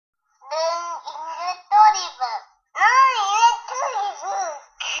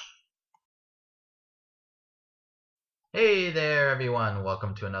Hey there everyone,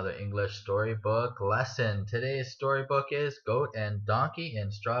 welcome to another English storybook lesson. Today's storybook is Goat and Donkey in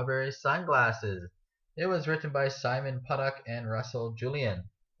Strawberry Sunglasses. It was written by Simon Puddock and Russell Julian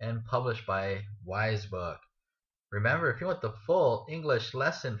and published by Wisebook. Remember, if you want the full English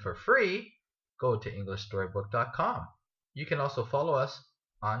lesson for free, go to EnglishStorybook.com. You can also follow us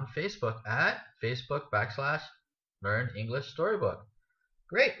on Facebook at Facebook.com/Learn English Storybook.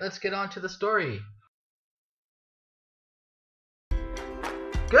 Great, let's get on to the story.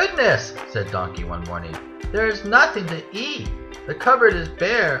 "Goodness," said Donkey one morning, "there is nothing to eat. The cupboard is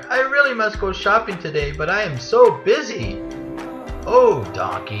bare. I really must go shopping today, but I am so busy." "Oh,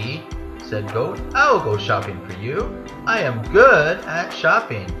 Donkey," said Goat, "I will go shopping for you. I am good at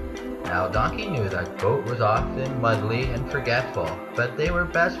shopping." Now Donkey knew that Goat was often muddly and forgetful, but they were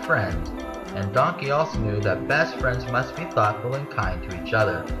best friends, and Donkey also knew that best friends must be thoughtful and kind to each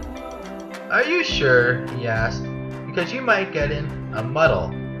other. "Are you sure?" he asked, "because you might get in a muddle."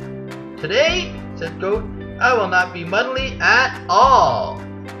 "Today," said Goat, "I will not be muddly at all."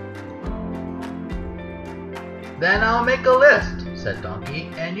 "Then I'll make a list," said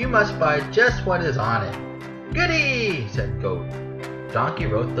Donkey, "and you must buy just what is on it." "Goody," said Goat. Donkey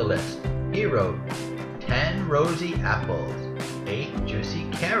wrote the list. He wrote 10 rosy apples, 8 juicy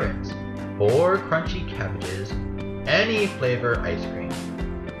carrots, 4 crunchy cabbages, any flavor ice cream.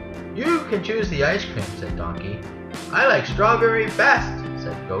 "You can choose the ice cream," said Donkey. "I like strawberry best,"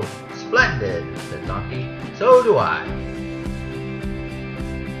 said Goat. "Splendid," said Donkey. "So do I."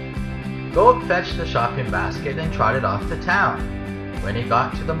 Goat fetched the shopping basket and trotted off to town. When he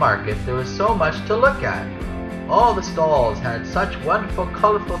got to the market, there was so much to look at. All the stalls had such wonderful,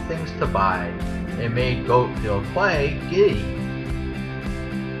 colorful things to buy. It made Goat feel quite giddy.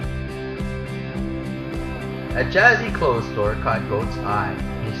 A jazzy clothes store caught Goat's eye.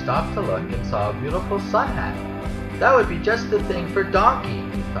 He stopped to look and saw a beautiful sun hat. That would be just the thing for Donkey,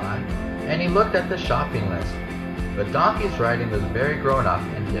 he thought, and he looked at the shopping list. But Donkey's writing was very grown up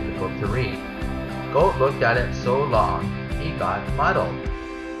and difficult to read. Goat looked at it so long, he got muddled.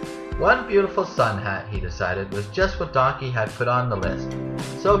 One beautiful sun hat, he decided, was just what Donkey had put on the list,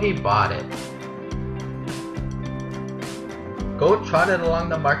 so he bought it. Goat trotted along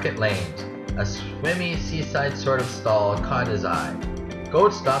the market lanes. A swimmy seaside sort of stall caught his eye.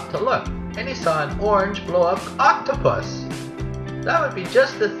 Goat stopped to look, and he saw an orange blow-up octopus. That would be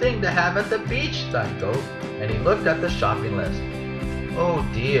just the thing to have at the beach, thought Goat, and he looked at the shopping list. "Oh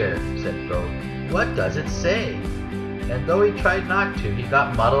dear," said Goat, "what does it say?" And though he tried not to, he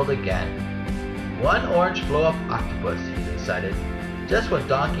got muddled again. One orange blow-up octopus, he decided, just what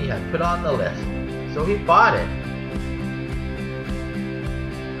Donkey had put on the list, so he bought it.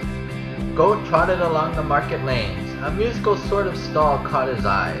 Goat trotted along the market lanes. A musical sort of stall caught his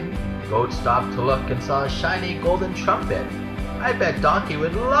eye. Goat stopped to look and saw a shiny golden trumpet. "I bet Donkey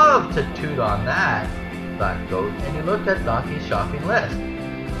would love to toot on that," thought Goat, and he looked at Donkey's shopping list.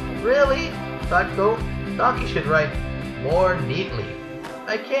 "Really?" thought Goat. "Donkey should write more neatly.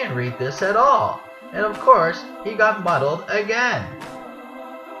 I can't read this at all." And of course, he got muddled again.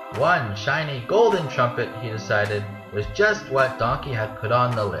 One shiny golden trumpet, he decided, was just what Donkey had put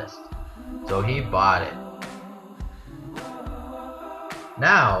on the list, so he bought it.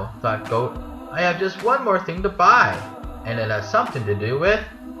 "Now," thought Goat, "I have just one more thing to buy, and it has something to do with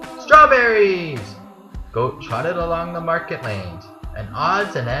strawberries." Goat trotted along the market lanes. An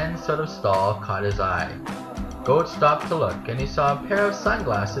odds and ends sort of stall caught his eye. Goat stopped to look, and he saw a pair of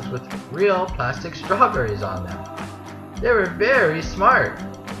sunglasses with real plastic strawberries on them. They were very smart.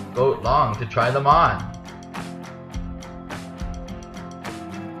 Goat longed to try them on.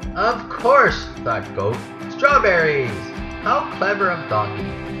 "Of course," thought Goat, "strawberries! How clever of Donkey.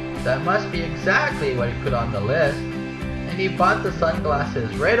 That must be exactly what he put on the list." And he bought the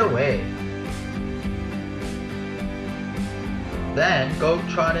sunglasses right away. Then Goat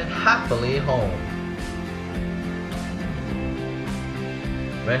trotted happily home.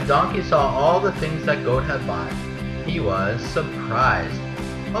 When Donkey saw all the things that Goat had bought, he was surprised.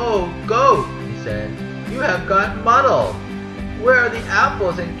 "Oh, Goat," he said, "you have got muddled. Where are the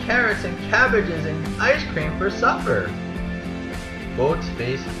apples and carrots and cabbages and ice cream for supper?" Goat's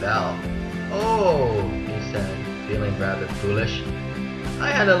face fell. "Oh," he said, feeling rather foolish, "I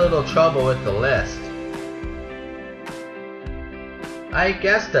had a little trouble with the list." "I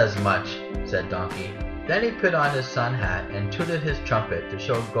guessed as much," said Donkey. Then he put on his sun hat and tooted his trumpet to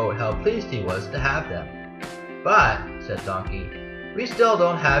show Goat how pleased he was to have them. "But," said Donkey, "we still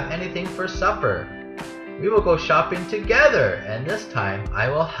don't have anything for supper. We will go shopping together, and this time I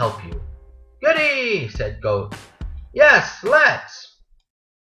will help you." "Goody," said Goat. "Yes, let's."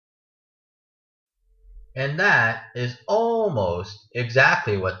 And that is almost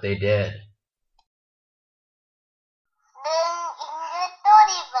exactly what they did.